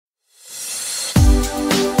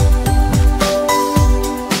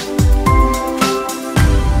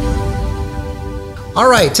All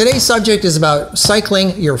right, today's subject is about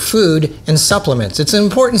cycling your food and supplements. It's an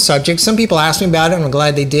important subject. Some people ask me about it, and I'm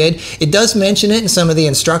glad they did. It does mention it in some of the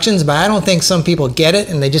instructions, but I don't think some people get it,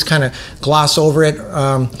 and they just kind of gloss over it.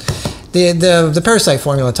 The parasite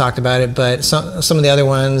formula talked about it, but some of the other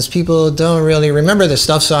ones, people don't really remember this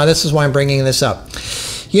stuff, so this is why I'm bringing this up.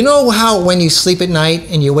 You know how when you sleep at night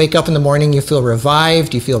and you wake up in the morning, you feel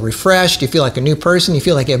revived, you feel refreshed, you feel like a new person, you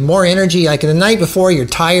feel like you have more energy. Like the night before, you're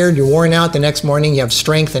tired, you're worn out. The next morning, you have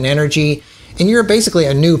strength and energy, and you're basically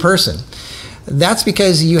a new person. That's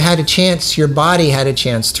because you had a chance, your body had a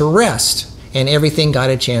chance to rest, and everything got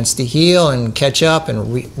a chance to heal and catch up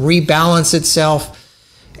and rebalance itself.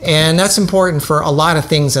 And that's important for a lot of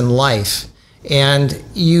things in life. And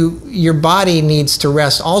your body needs to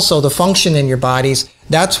rest also, the function in your bodies.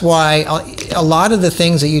 That's why a lot of the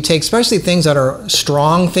things that you take, especially things that are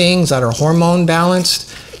strong things, that are hormone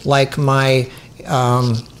balanced, like my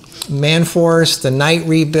Man Force, the Night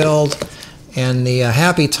Rebuild, and the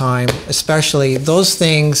Happy Time, especially those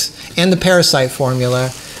things, and the Parasite Formula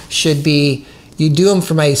should be, you do them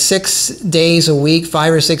for maybe 6 days a week,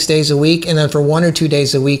 5 or 6 days a week, and then for 1 or 2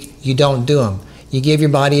 days a week, you don't do them. You give your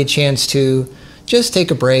body a chance to just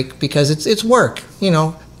take a break, because it's work, you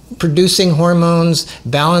know, producing hormones,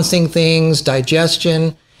 balancing things,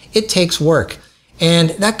 digestion. It takes work. And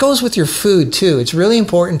that goes with your food too. It's really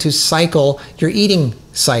important to cycle your eating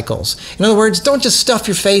cycles. In other words, don't just stuff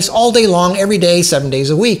your face all day long, every day, 7 days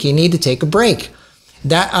a week. You need to take a break.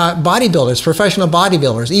 That bodybuilders, professional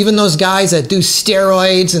bodybuilders, even those guys that do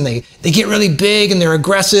steroids and they get really big and they're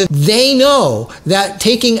aggressive, they know that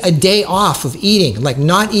taking a day off of eating, like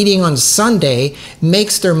not eating on Sunday,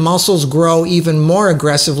 makes their muscles grow even more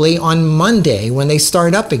aggressively on Monday when they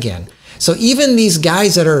start up again. So even these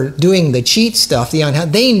guys that are doing the cheat stuff,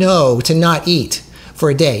 they know to not eat for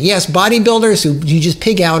a day. Yes, bodybuilders who you just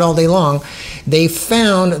pig out all day long, they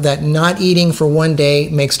found that not eating for 1 day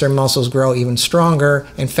makes their muscles grow even stronger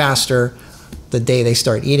and faster the day they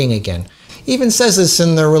start eating again. Even says this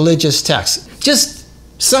in the religious text. Just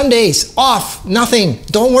Sundays off, nothing,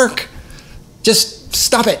 don't work, just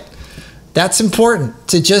stop it. That's important,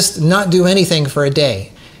 to just not do anything for a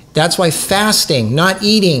day. That's why fasting, not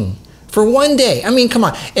eating for 1 day. I mean, come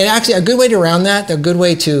on. And actually a good way to round that, a good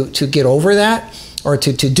way to get over that, or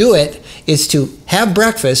to do it, is to have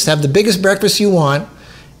breakfast, have the biggest breakfast you want,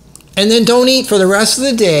 and then don't eat for the rest of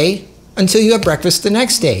the day until you have breakfast the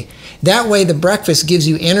next day. That way the breakfast gives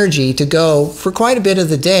you energy to go for quite a bit of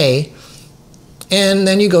the day, and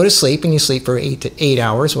then you go to sleep, and you sleep for 8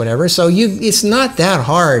 hours, whatever. So it's not that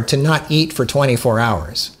hard to not eat for 24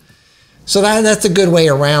 hours. So that's a good way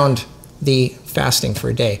around the fasting for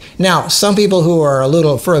a day. Now, some people who are a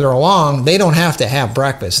little further along, they don't have to have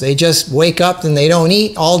breakfast. They just wake up and they don't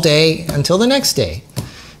eat all day until the next day.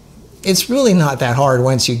 It's really not that hard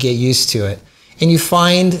once you get used to it. And you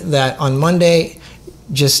find that on Monday,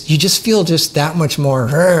 you just feel just that much more,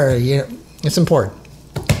 it's important.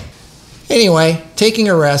 Anyway, taking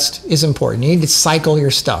a rest is important. You need to cycle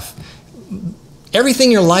your stuff. Everything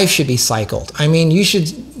in your life should be cycled. I mean, you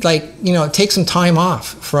should, take some time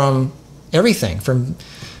off from everything, from,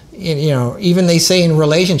 even they say in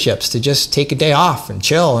relationships to just take a day off and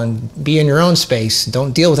chill and be in your own space.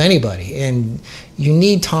 Don't deal with anybody. And you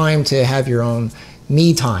need time to have your own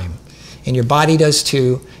me time. And your body does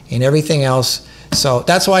too, and everything else. So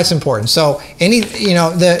that's why it's important. So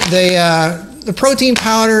the protein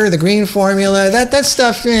powder, the green formula, that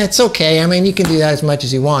stuff, it's okay. I mean, you can do that as much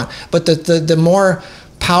as you want. But the more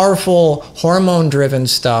powerful hormone-driven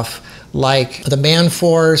stuff, like the Man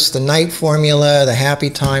Force, the Night Formula, the Happy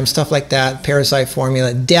Time, stuff like that, Parasite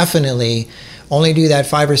Formula, definitely only do that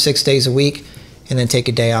 5 or 6 days a week and then take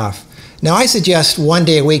a day off. Now, I suggest 1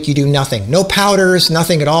 day a week you do nothing. No powders,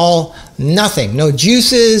 nothing at all, nothing. No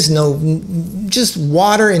juices, just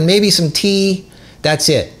water and maybe some tea. That's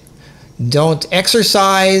it. Don't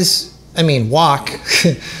exercise, walk,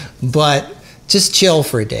 but just chill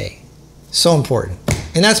for a day. So important.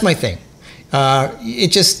 And that's my thing.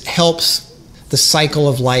 It just helps the cycle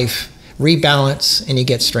of life rebalance, and you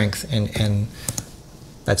get strength, and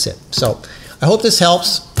that's it. So I hope this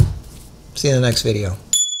helps. See you in the next video.